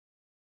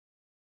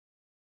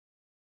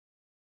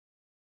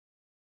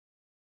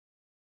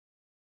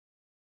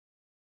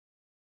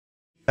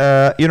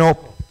You know,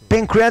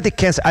 pancreatic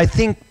cancer, I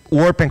think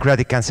World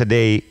Pancreatic Cancer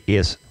Day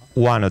is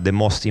one of the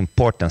most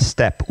important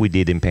steps we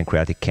did in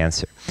pancreatic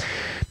cancer.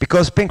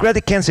 Because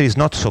pancreatic cancer is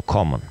not so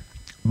common.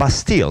 But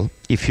still,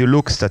 if you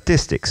look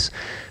statistics,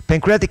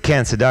 pancreatic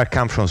cancer that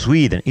comes from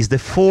Sweden is the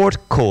fourth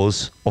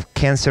cause of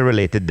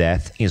cancer-related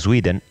death in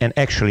Sweden and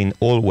actually in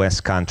all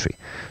West country.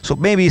 So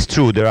maybe it's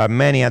true there are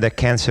many other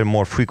cancers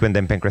more frequent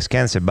than pancreas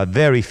cancer, but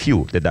very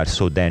few that are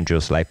so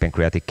dangerous like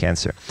pancreatic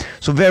cancer.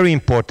 So very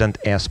important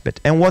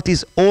aspect. And what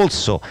is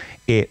also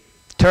a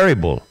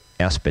terrible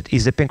aspect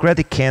is the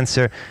pancreatic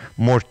cancer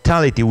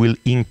mortality will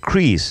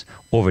increase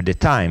over the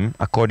time,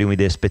 according with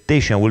the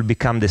expectation, will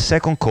become the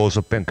second cause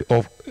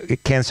of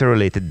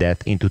cancer-related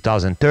death in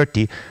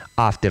 2030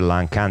 after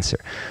lung cancer.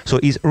 So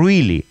it's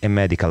really a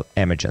medical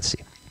emergency.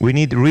 We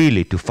need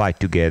really to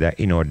fight together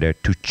in order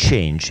to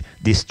change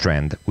this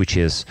trend, which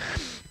is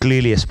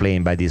clearly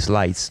explained by these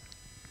slides.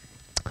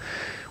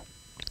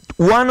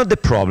 One of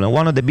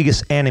the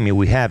biggest enemy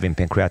we have in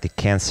pancreatic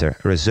cancer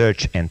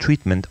research and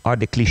treatment are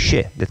the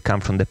cliché that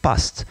come from the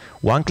past.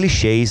 One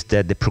cliché is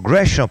that the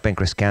progression of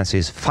pancreas cancer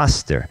is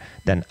faster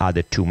than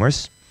other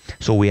tumors.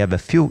 So we have a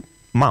few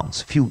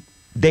months, few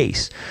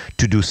days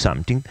to do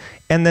something.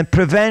 And then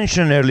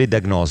prevention and early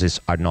diagnosis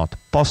are not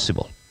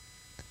possible.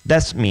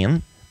 That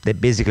means that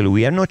basically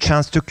we have no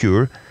chance to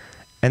cure.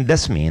 And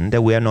that means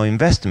that we have no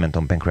investment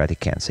on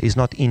pancreatic cancer. It's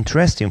not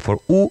interesting for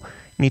who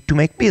need to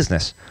make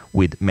business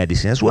with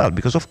medicine as well,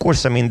 because of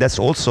course, I mean, that's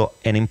also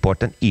an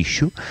important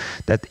issue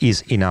that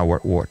is in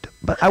our world.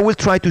 But I will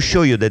try to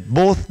show you that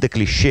both the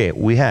cliché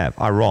we have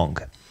are wrong.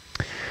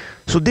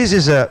 So this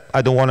is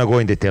I don't want to go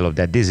in detail of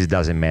that,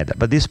 doesn't matter,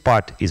 but this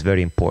part is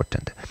very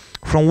important.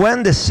 From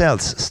when the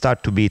cells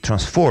start to be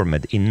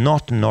transformed in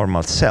not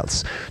normal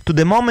cells to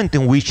the moment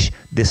in which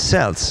the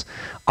cells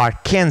are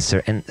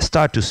cancer and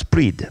start to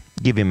spread,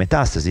 giving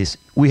metastasis,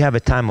 we have a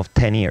time of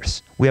 10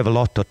 years. We have a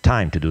lot of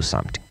time to do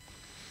something.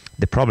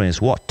 The problem is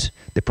what?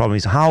 The problem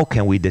is how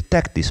can we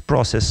detect this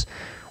process,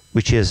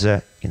 which is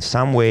in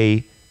some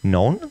way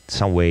known,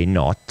 some way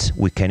not.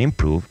 We can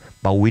improve,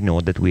 but we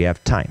know that we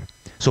have time.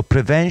 So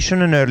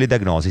prevention and early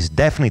diagnosis is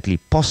definitely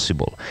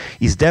possible.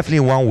 It's definitely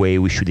one way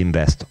we should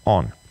invest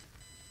on.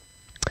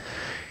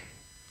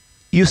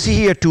 You see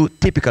here two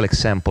typical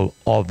examples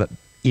of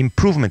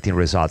improvement in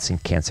results in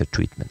cancer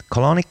treatment.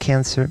 Colonic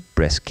cancer,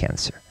 breast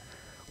cancer.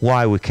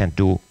 Why we can't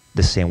do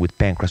the same with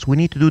pancreas? We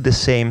need to do the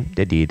same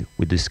they did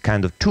with this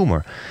kind of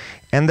tumor.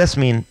 And that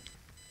means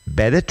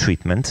better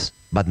treatments,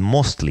 but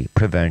mostly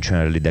prevention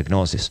and early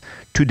diagnosis.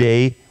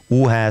 Today,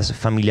 who has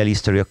familial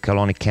history of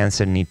colonic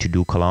cancer need to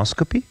do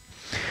colonoscopy.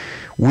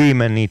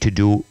 Women need to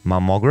do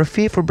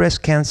mammography for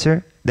breast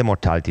cancer. The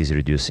mortality is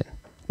reducing.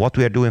 What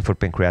we are doing for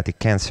pancreatic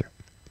cancer?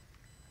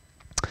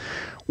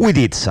 We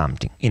did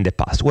something in the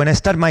past. When I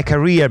started my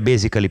career,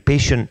 basically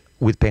patients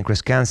with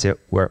pancreas cancer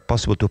were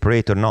possible to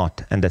operate or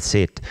not, and that's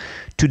it.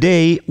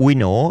 Today, we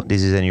know,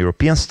 this is a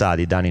European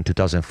study done in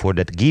 2004,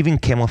 that giving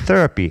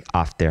chemotherapy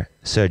after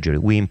surgery,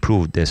 we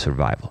improved their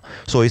survival.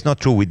 So it's not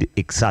true we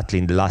exactly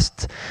in the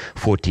last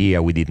 40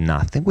 years we did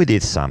nothing, we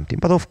did something.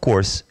 But of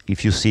course,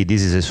 if you see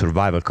this is a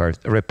survival curve,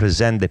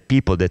 represent the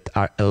people that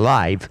are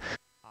alive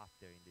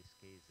after, in this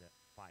case,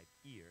 5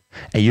 years.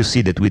 And you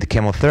see that with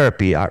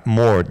chemotherapy are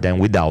more than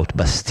without,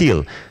 but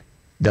still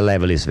the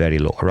level is very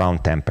low, around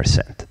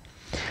 10%.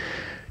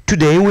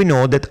 Today we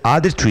know that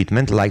other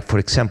treatment, like for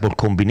example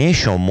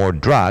combination of more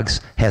drugs,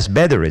 has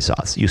better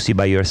results. You see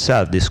by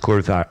yourself these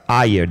curves are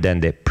higher than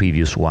the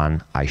previous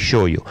one I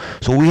show you.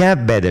 So we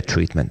have better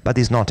treatment, but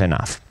it's not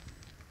enough.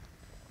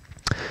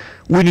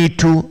 We need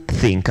to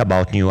think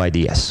about new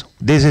ideas.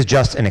 This is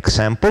just an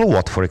example,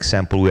 what for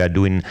example we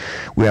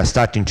are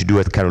starting to do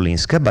at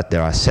Karolinska, but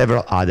there are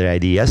several other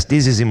ideas.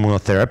 This is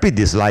immunotherapy.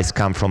 These slides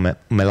come from a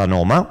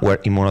melanoma, where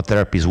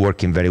immunotherapy is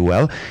working very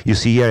well. You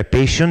see here a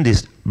patient,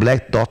 this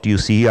black dot you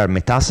see here are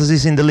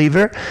metastases in the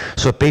liver.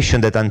 So a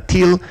patient that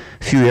until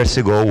a few years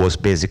ago was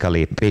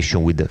basically a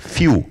patient with a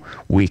few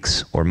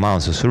weeks or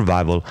months of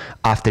survival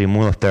after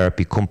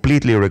immunotherapy,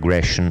 completely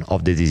regression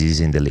of the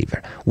disease in the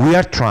liver. We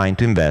are trying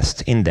to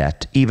invest in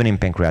that, even in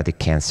pancreatic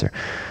cancer.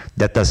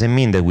 That doesn't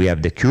mean that we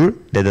have the cure,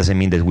 that doesn't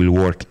mean that it will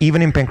work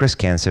even in pancreas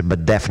cancer,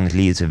 but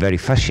definitely it's a very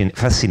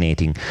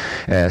fascinating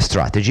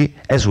strategy,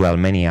 as well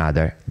many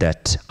other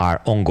that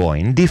are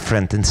ongoing,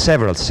 different in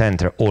several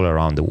centers all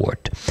around the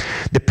world.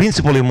 The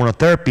principle of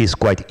immunotherapy is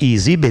quite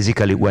easy.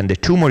 Basically, when the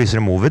tumor is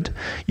removed,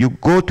 you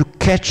go to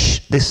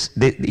catch the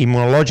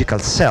immunological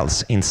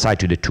cells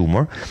inside to the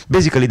tumor,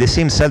 basically the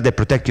same cell that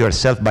protect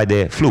yourself by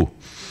the flu,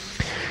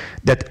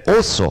 that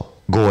also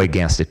go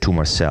against the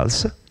tumor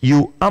cells.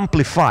 You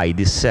amplify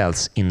these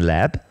cells in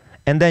lab,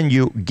 and then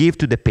you give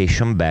to the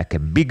patient back a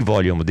big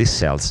volume of these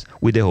cells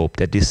with the hope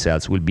that these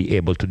cells will be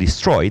able to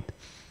destroy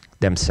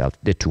themselves,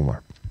 the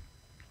tumor.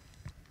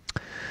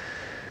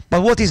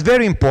 But what is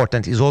very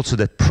important is also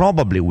that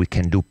probably we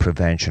can do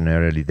prevention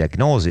and early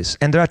diagnosis.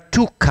 And there are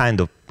two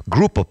kinds of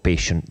group of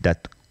patients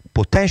that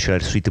potentially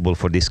are suitable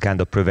for this kind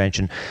of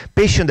prevention.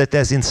 Patient that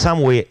has in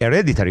some way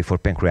hereditary for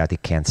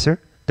pancreatic cancer,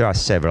 There are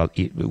several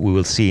we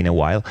will see in a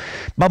while,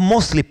 but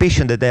mostly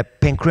patients that have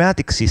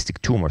pancreatic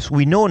cystic tumors.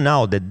 We know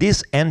now that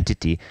this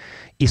entity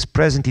is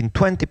present in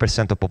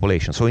 20% of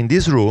population. So in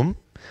this room,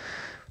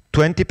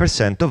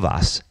 20% of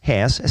us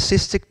has a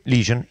cystic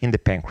lesion in the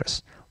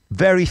pancreas.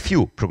 Very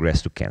few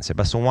progress to cancer,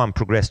 but someone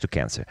progress to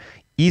cancer.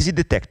 Easy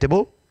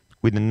detectable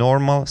with a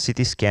normal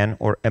CT scan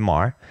or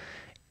MR,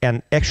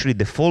 and actually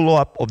the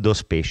follow-up of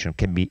those patients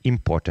can be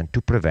important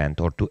to prevent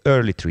or to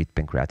early treat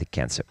pancreatic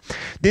cancer.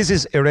 This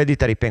is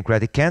hereditary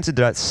pancreatic cancer.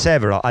 There are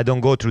several, I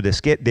don't go through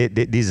this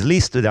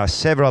list, there are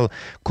several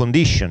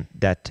conditions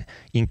that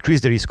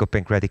increase the risk of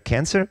pancreatic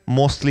cancer,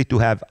 mostly to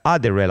have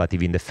other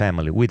relative in the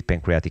family with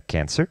pancreatic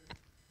cancer.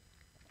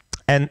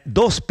 And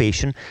those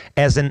patients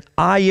has an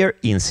higher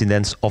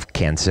incidence of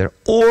cancer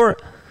or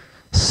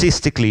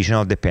cystic lesion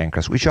of the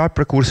pancreas, which are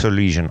precursor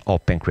lesion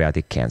of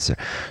pancreatic cancer.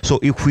 So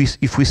if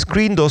we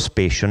screen those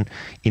patients,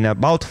 in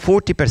about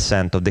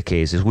 40% of the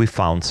cases, we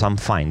found some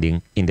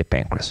finding in the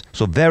pancreas.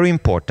 So very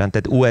important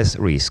that who has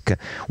risk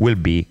will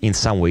be in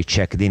some way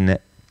checked in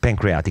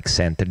pancreatic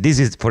center. This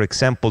is, for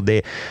example,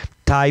 the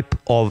type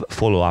of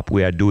follow-up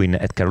we are doing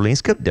at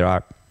Karolinska. There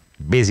are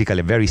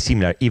basically very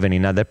similar even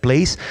in other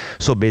places.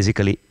 So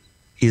basically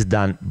is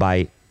done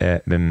by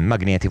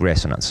magnetic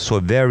resonance.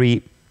 So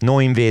very no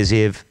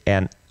invasive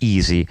and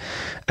easy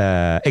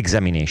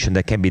examination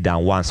that can be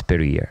done once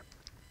per year.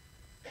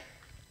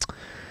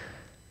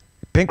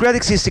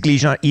 Pancreatic cystic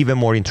lesions are even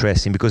more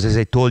interesting because, as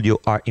I told you,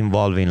 are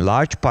involving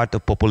large part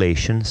of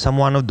population. Some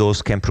one of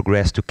those can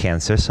progress to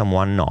cancer,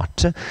 someone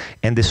not.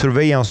 And the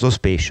surveillance of those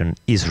patients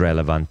is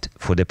relevant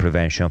for the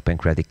prevention of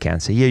pancreatic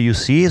cancer. Here you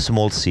see a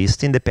small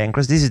cyst in the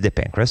pancreas. This is the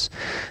pancreas.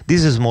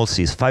 This is a small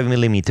cyst, 5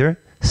 millimeter,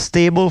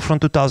 stable from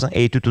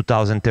 2008 to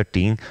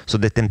 2013. So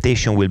the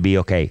temptation will be,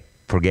 okay,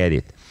 forget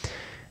it.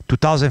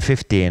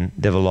 2015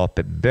 developed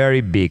a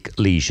very big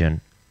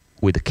lesion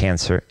with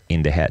cancer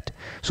in the head.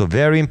 So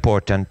very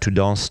important to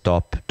don't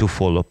stop to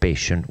follow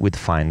patient with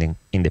finding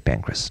in the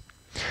pancreas.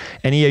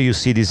 And here you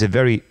see this is a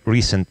very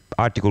recent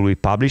article we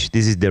published.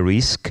 This is the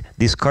risk.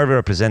 This curve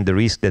represents the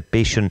risk that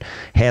patient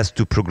has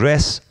to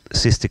progress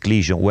cystic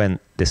lesion when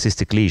the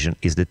cystic lesion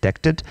is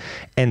detected,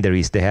 and the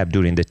risk they have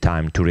during the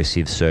time to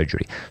receive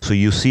surgery. So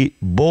you see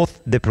both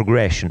the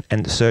progression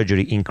and the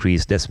surgery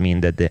increase. That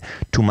means that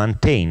to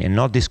maintain and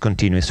not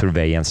discontinue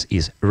surveillance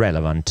is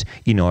relevant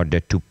in order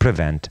to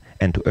prevent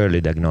and to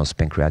early diagnose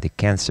pancreatic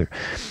cancer.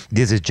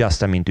 This is just,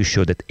 to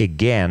show that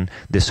again,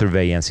 the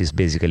surveillance is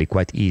basically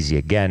quite easy.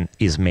 Again,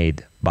 is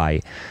made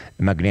by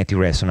magnetic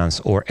resonance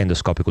or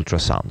endoscopic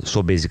ultrasound.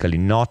 So basically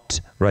not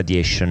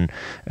radiation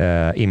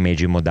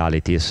imaging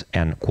modalities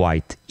and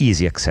quite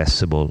easy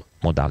accessible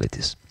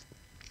modalities.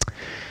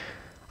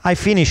 I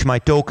finish my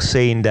talk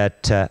saying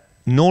that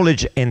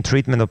knowledge and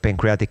treatment of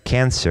pancreatic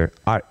cancer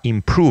are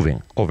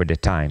improving over the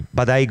time,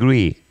 but I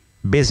agree.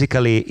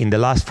 Basically, in the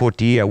last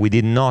 40 years, we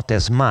did not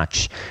as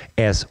much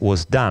as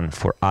was done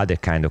for other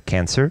kind of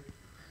cancer.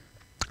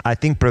 I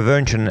think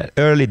prevention and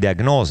early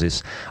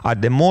diagnosis are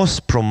the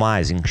most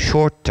promising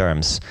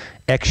short-term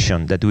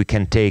action that we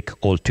can take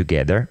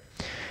altogether.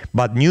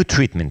 But new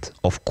treatment,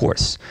 of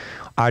course,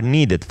 are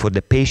needed for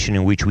the patient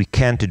in which we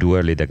can't do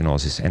early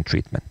diagnosis and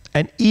treatment.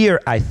 And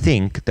here, I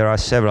think there are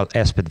several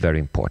aspects very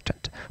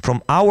important.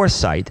 From our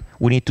side,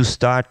 we need to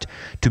start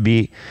to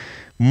be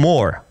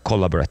more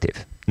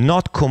collaborative.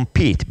 Not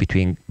compete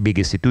between big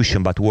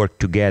institutions, but work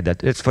together.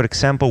 That's, for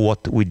example,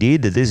 what we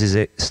did. This is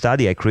a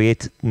study I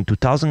created in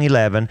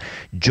 2011,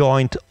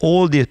 joined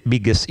all the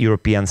biggest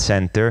European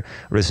centers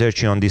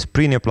researching on this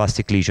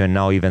preneoplastic lesion.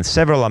 Now even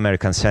several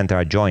American centers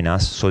are joining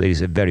us, so there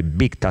is a very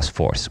big task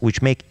force,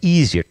 which makes it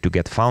easier to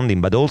get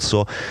funding, but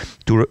also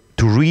to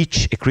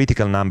reach a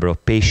critical number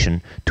of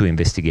patients to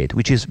investigate,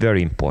 which is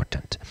very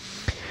important.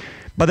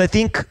 But I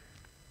think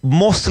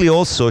mostly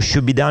also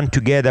should be done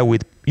together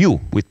with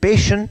you, with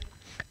patients,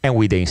 and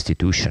with the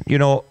institution. You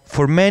know,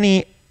 for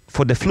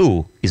the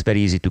flu, it's very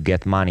easy to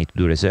get money to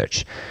do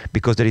research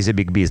because there is a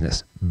big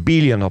business.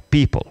 Billions of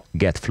people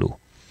get flu.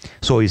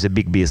 So it's a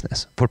big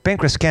business. For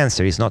pancreas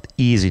cancer, it's not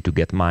easy to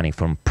get money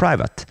from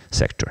private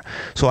sector.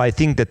 So I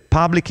think that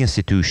public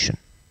institution,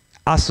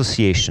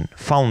 association,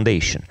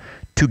 foundation,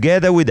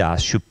 together with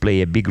us should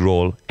play a big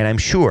role. And I'm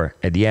sure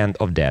at the end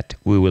of that,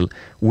 we will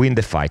win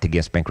the fight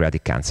against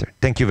pancreatic cancer.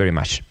 Thank you very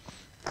much.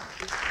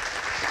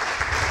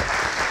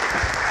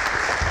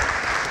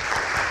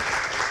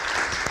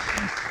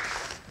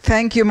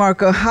 Thank you,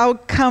 Marco. How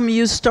come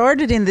you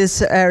started in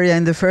this area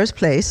in the first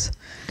place?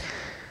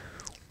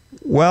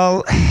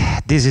 Well,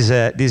 this is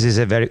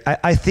a very,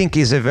 I think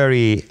is a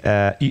very,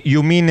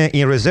 you mean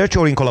in research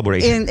or in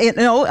collaboration?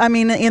 No, I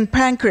mean in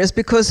pancreas,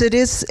 because it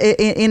is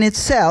in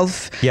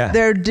itself,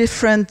 there are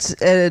different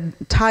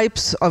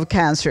types of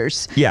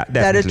cancers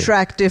that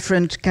attract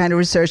different kind of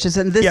researchers,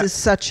 and this is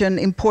such an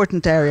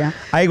important area.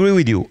 I agree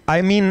with you.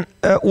 I mean,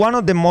 one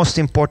of the most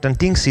important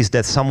things is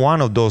that some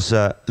one of those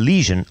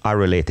lesions are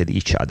related to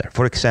each other.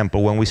 For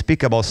example, when we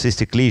speak about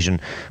cystic lesion,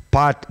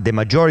 the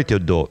majority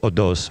of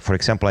those, for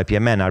example,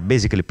 IPMN, are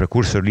basically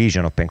precursor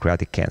lesion of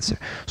pancreatic cancer.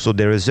 So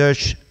the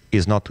research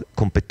is not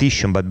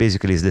competition, but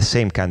basically it's the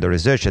same kind of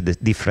research at the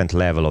different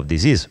level of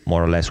disease,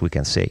 more or less we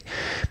can say.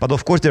 But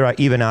of course there are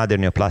even other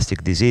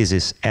neoplastic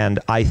diseases, and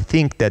I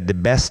think that the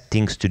best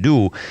things to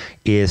do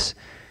is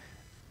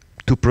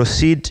to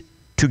proceed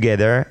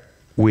together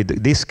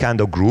with this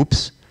kind of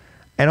groups,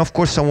 and of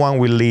course someone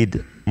will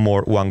lead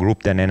more one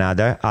group than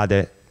another,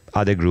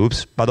 other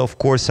groups, but of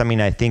course, I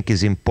mean, I think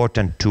it's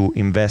important to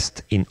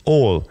invest in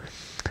all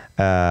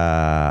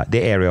the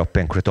area of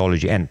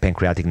pancreatology and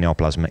pancreatic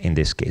neoplasm in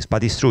this case.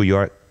 But it's true, you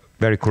are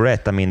very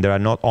correct. I mean, there are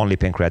not only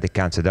pancreatic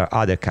cancer, there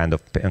are other kind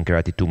of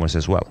pancreatic tumors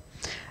as well.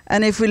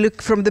 And if we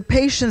look from the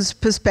patient's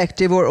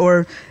perspective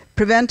or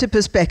preventive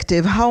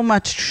perspective, how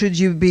much should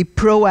you be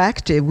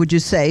proactive, would you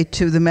say,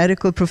 to the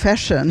medical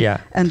profession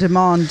and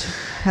demand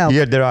help?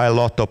 Here there are a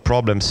lot of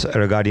problems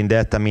regarding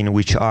that, I mean,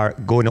 which are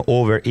going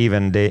over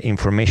even the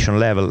information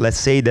level. Let's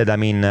say that, I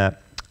mean,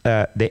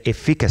 the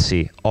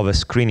efficacy of a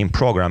screening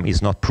program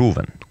is not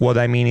proven. What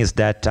I mean is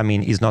that, I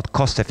mean, is not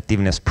cost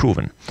effectiveness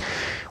proven,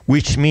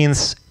 which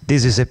means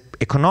this is an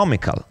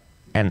economical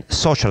and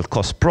social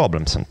cost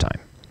problem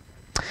sometimes.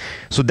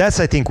 So that's,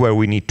 I think, where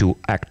we need to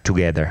act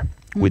together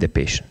with the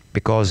patient,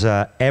 because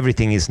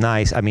everything is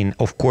nice. I mean,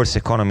 of course,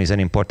 economy is an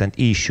important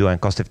issue and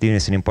cost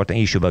effectiveness is an important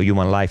issue, but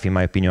human life, in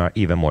my opinion, are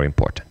even more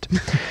important.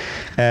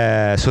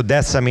 So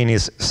that's, I mean,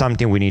 is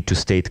something we need to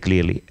state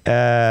clearly.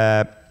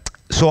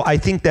 So I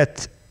think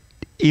that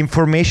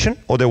information,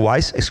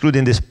 otherwise,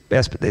 excluding this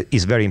aspect,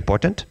 is very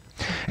important.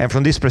 And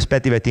from this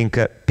perspective, I think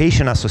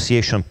patient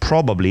association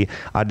probably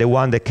are the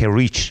one that can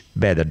reach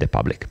better the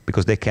public,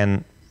 because they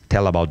can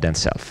tell about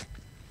themselves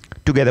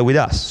together with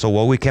us. So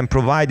what we can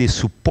provide is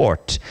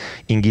support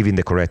in giving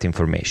the correct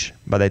information.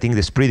 But I think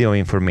the spreading of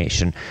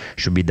information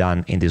should be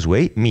done in this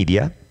way.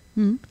 Media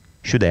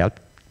should help.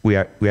 We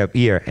have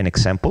here an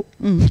example.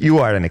 You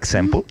are an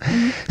example.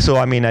 So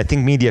I mean, I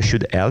think media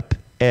should help.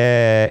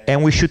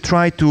 And we should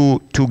try to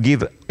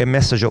give a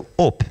message of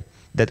hope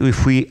that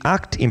if we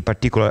act in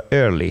particular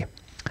early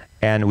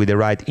and with the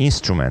right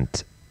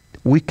instrument,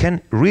 we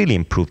can really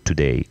improve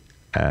today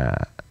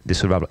the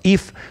survival.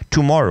 If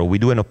tomorrow we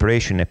do an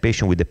operation in a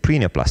patient with a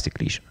preneoplastic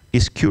lesion,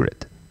 is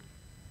cured.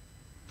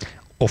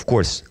 Of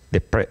course, the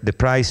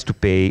price to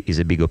pay is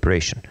a big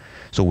operation.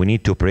 So we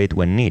need to operate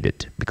when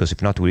needed, because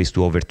if not, we risk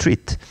to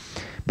overtreat.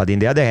 But on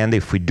the other hand,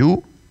 if we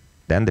do,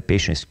 then the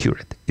patient is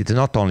cured. It's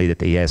not only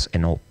that he has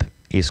an hope,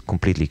 is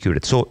completely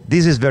cured. So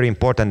this is very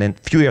important, and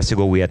a few years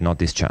ago we had not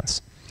this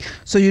chance.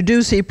 So you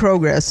do see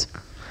progress?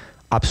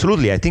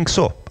 Absolutely, I think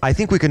so. I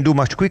think we can do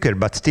much quicker,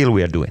 but still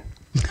we are doing.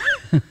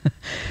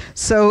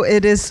 So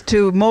it is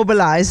to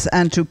mobilize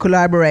and to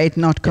collaborate,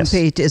 not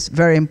compete, is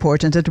very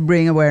important, and to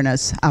bring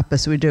awareness up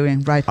as we're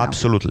doing right now.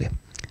 Absolutely.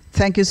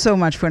 Thank you so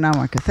much for now,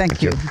 Marco.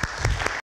 Thank you.